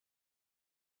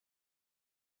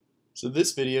So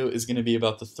this video is going to be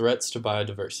about the threats to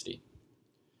biodiversity.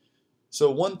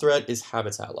 So one threat is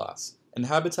habitat loss. And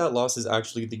habitat loss is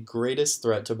actually the greatest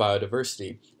threat to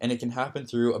biodiversity, and it can happen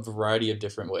through a variety of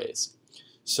different ways.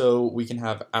 So we can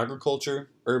have agriculture,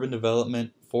 urban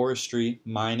development, forestry,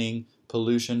 mining,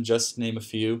 pollution, just to name a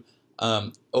few.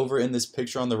 Over in this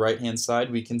picture on the right-hand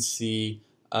side, we can see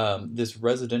this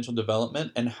residential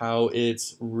development and how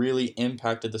it's really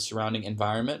impacted the surrounding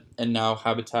environment, and now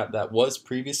habitat that was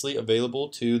previously available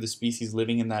to the species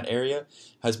living in that area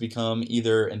has become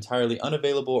either entirely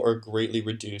unavailable or greatly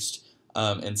reduced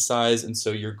in size, and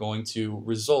so you're going to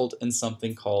result in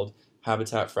something called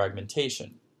habitat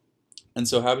fragmentation. And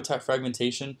so habitat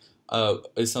fragmentation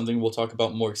is something we'll talk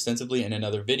about more extensively in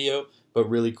another video, but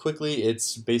really quickly,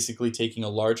 it's basically taking a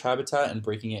large habitat and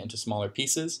breaking it into smaller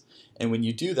pieces. And when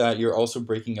you do that, you're also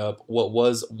breaking up what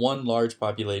was one large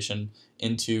population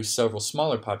into several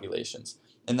smaller populations.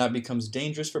 And that becomes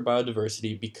dangerous for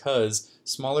biodiversity because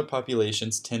smaller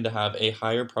populations tend to have a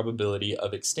higher probability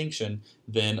of extinction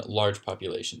than large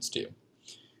populations do.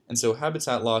 And so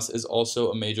habitat loss is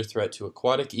also a major threat to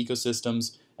aquatic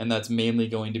ecosystems, and that's mainly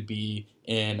going to be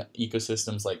in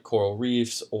ecosystems like coral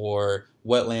reefs or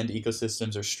wetland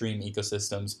ecosystems or stream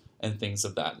ecosystems and things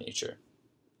of that nature.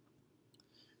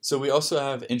 So we also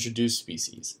have introduced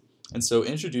species. And so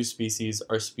introduced species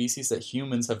are species that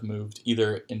humans have moved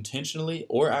either intentionally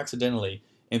or accidentally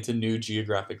into new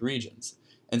geographic regions.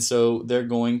 And so they're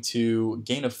going to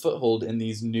gain a foothold in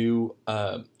these new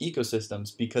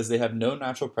ecosystems because they have no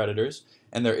natural predators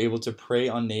and they're able to prey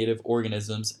on native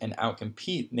organisms and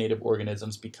outcompete native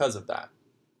organisms because of that.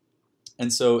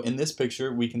 And so in this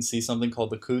picture, we can see something called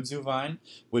the kudzu vine,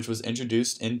 which was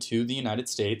introduced into the United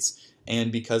States.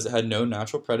 And because it had no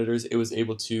natural predators, it was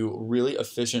able to really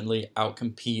efficiently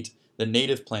outcompete the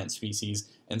native plant species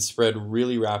and spread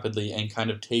really rapidly and kind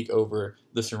of take over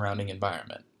the surrounding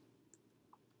environment.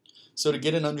 So to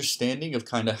get an understanding of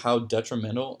kind of how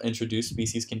detrimental introduced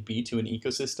species can be to an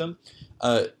ecosystem,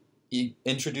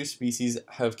 introduced species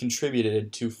have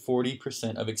contributed to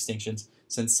 40% of extinctions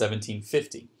since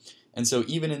 1750. And so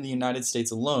even in the United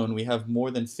States alone, we have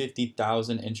more than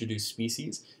 50,000 introduced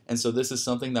species. And so this is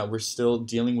something that we're still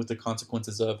dealing with the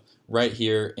consequences of right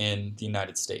here in the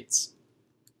United States.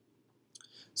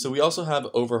 So we also have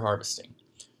overharvesting.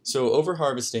 So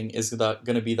overharvesting is going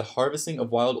to be the harvesting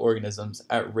of wild organisms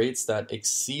at rates that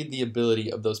exceed the ability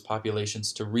of those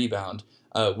populations to rebound,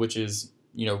 which is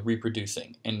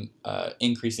reproducing and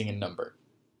increasing in number.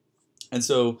 And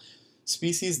so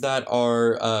species that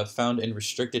are found in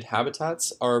restricted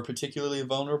habitats are particularly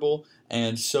vulnerable,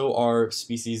 and so are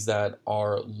species that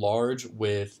are large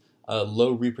with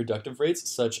low reproductive rates,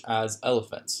 such as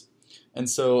elephants. And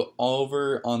so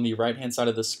over on the right-hand side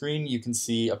of the screen, you can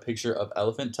see a picture of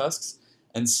elephant tusks.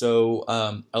 And so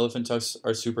elephant tusks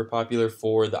are super popular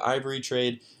for the ivory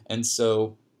trade. And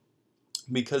so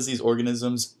because these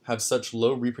organisms have such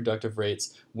low reproductive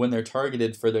rates, when they're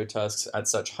targeted for their tusks at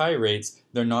such high rates,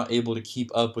 they're not able to keep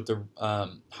up with the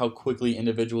how quickly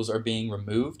individuals are being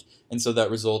removed. And so that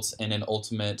results in an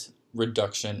ultimate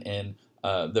reduction in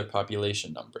their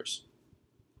population numbers.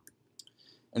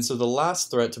 And so the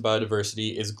last threat to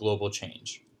biodiversity is global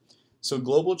change. So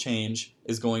global change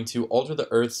is going to alter the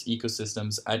Earth's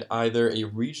ecosystems at either a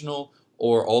regional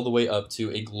or all the way up to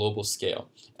a global scale.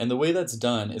 And the way that's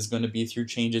done is going to be through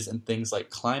changes in things like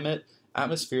climate,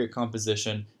 atmospheric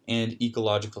composition, and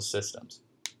ecological systems.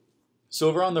 So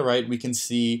over on the right, we can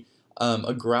see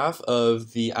a graph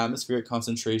of the atmospheric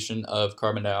concentration of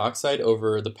carbon dioxide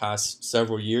over the past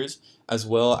several years, as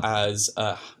well as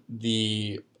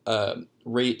the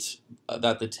rate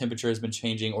that the temperature has been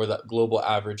changing, or the global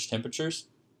average temperatures.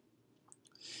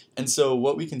 And so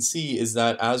what we can see is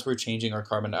that as we're changing our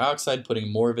carbon dioxide,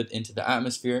 putting more of it into the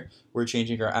atmosphere, we're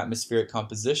changing our atmospheric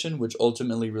composition, which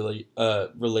ultimately really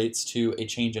relates to a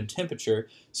change in temperature,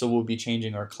 so we'll be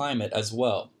changing our climate as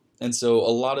well. And so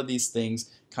a lot of these things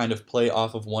kind of play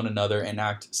off of one another and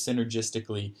act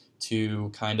synergistically to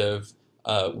kind of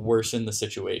worsen the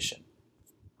situation.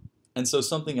 And so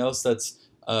something else that's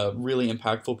really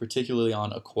impactful, particularly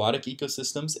on aquatic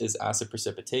ecosystems, is acid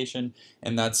precipitation,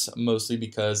 and that's mostly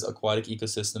because aquatic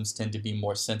ecosystems tend to be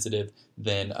more sensitive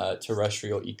than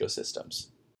terrestrial ecosystems.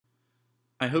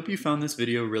 I hope you found this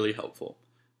video really helpful.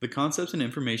 The concepts and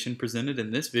information presented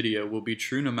in this video will be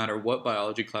true no matter what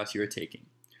biology class you are taking.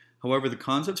 However, the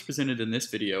concepts presented in this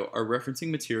video are referencing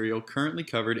material currently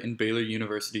covered in Baylor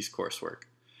University's coursework.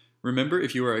 Remember,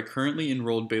 if you are a currently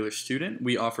enrolled Baylor student,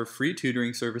 we offer free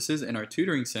tutoring services in our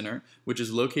tutoring center, which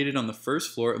is located on the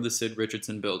first floor of the Sid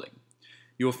Richardson building.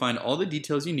 You will find all the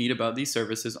details you need about these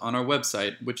services on our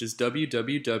website, which is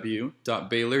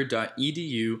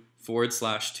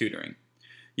www.baylor.edu/tutoring.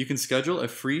 You can schedule a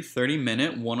free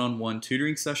 30-minute one-on-one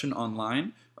tutoring session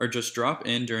online or just drop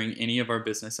in during any of our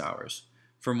business hours.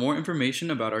 For more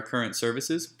information about our current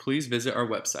services, please visit our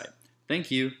website. Thank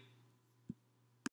you.